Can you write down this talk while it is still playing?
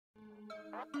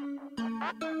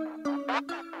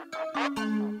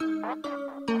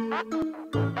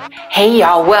Hey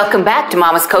y'all, welcome back to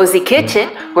Mama's Cozy Kitchen,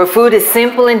 where food is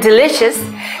simple and delicious.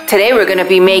 Today we're gonna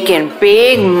be making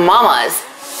Big Mama's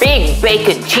Big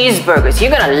Bacon Cheeseburgers.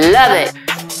 You're gonna love it.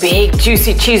 Big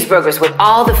juicy cheeseburgers with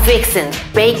all the fixings.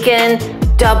 Bacon,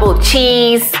 double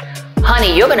cheese.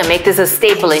 Honey, you're gonna make this a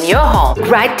staple in your home.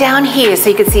 Right down here so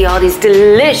you can see all these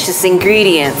delicious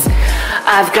ingredients.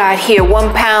 I've got here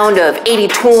 1 pound of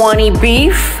 80/20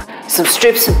 beef, some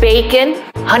strips of bacon.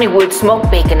 Honeywood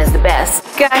smoked bacon is the best.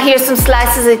 Got here some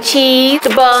slices of cheese,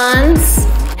 the buns,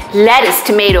 lettuce,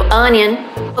 tomato, onion,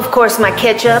 of course my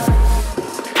ketchup.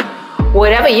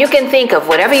 Whatever you can think of,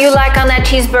 whatever you like on that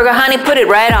cheeseburger, honey, put it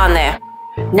right on there.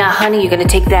 Now, honey, you're gonna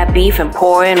take that beef and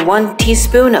pour in 1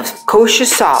 teaspoon of kosher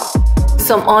salt,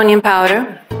 some onion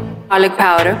powder, garlic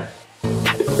powder,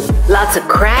 lots of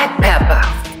cracked pepper,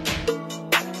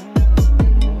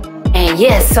 and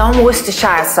yes, some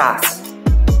Worcestershire sauce.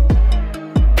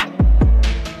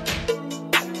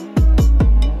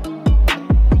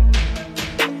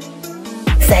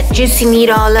 That juicy meat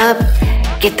all up,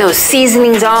 get those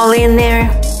seasonings all in there,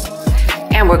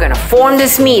 and we're gonna form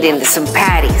this meat into some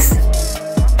patties.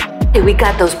 We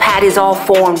got those patties all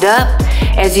formed up.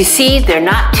 As you see, they're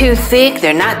not too thick,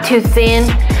 they're not too thin.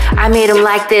 I made them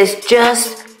like this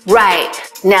just right.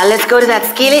 Now let's go to that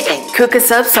skillet and cook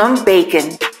us up some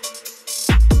bacon.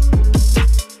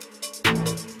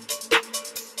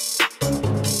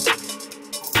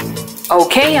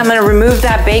 Okay, I'm gonna remove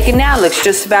that bacon now. Looks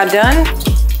just about done.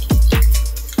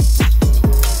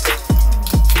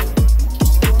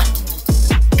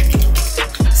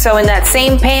 So in that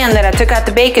same pan that I took out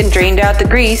the bacon, drained out the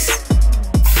grease,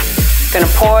 gonna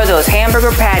pour those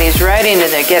hamburger patties right into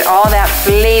there. Get all that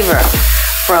flavor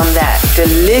from that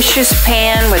delicious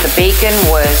pan where the bacon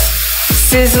was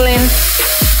sizzling.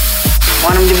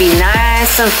 Want them to be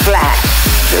nice and flat,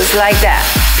 just like that.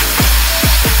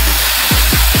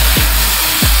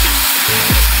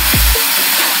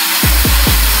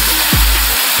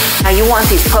 Now you want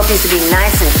these puppies to be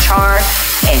nice and charred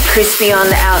and crispy on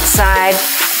the outside,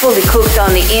 fully cooked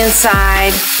on the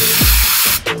inside.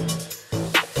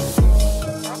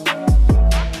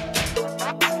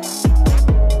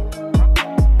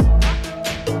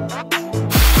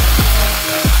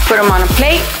 Put them on a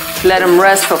plate, let them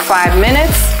rest for 5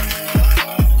 minutes.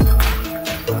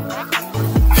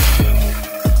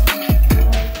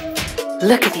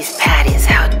 Look at these patties,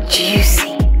 how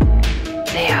juicy.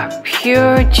 They are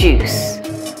pure juice,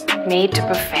 made to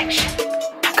perfection.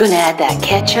 Gonna add that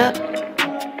ketchup.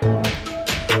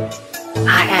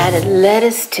 I added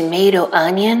lettuce, tomato,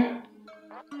 onion.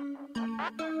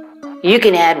 You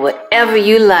can add whatever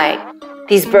you like.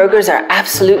 These burgers are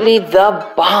absolutely the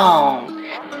bomb.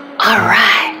 All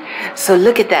right, so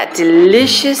look at that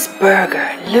delicious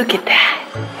burger. Look at that,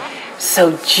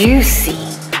 so juicy.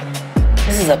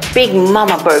 This is a Big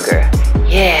Mama burger,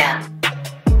 yeah.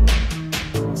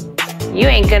 You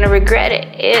ain't gonna regret it.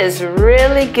 It's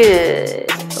really good.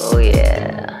 Oh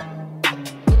yeah.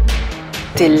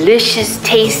 Delicious,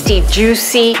 tasty,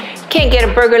 juicy. Can't get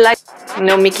a burger like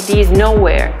no Mickey D's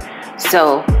nowhere.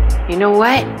 So, you know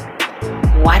what?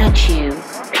 Why don't you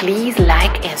please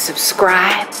like and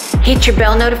subscribe, hit your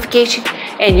bell notification,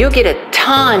 and you'll get a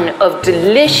ton of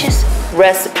delicious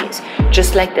recipes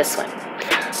just like this one.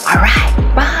 All right,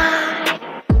 bye.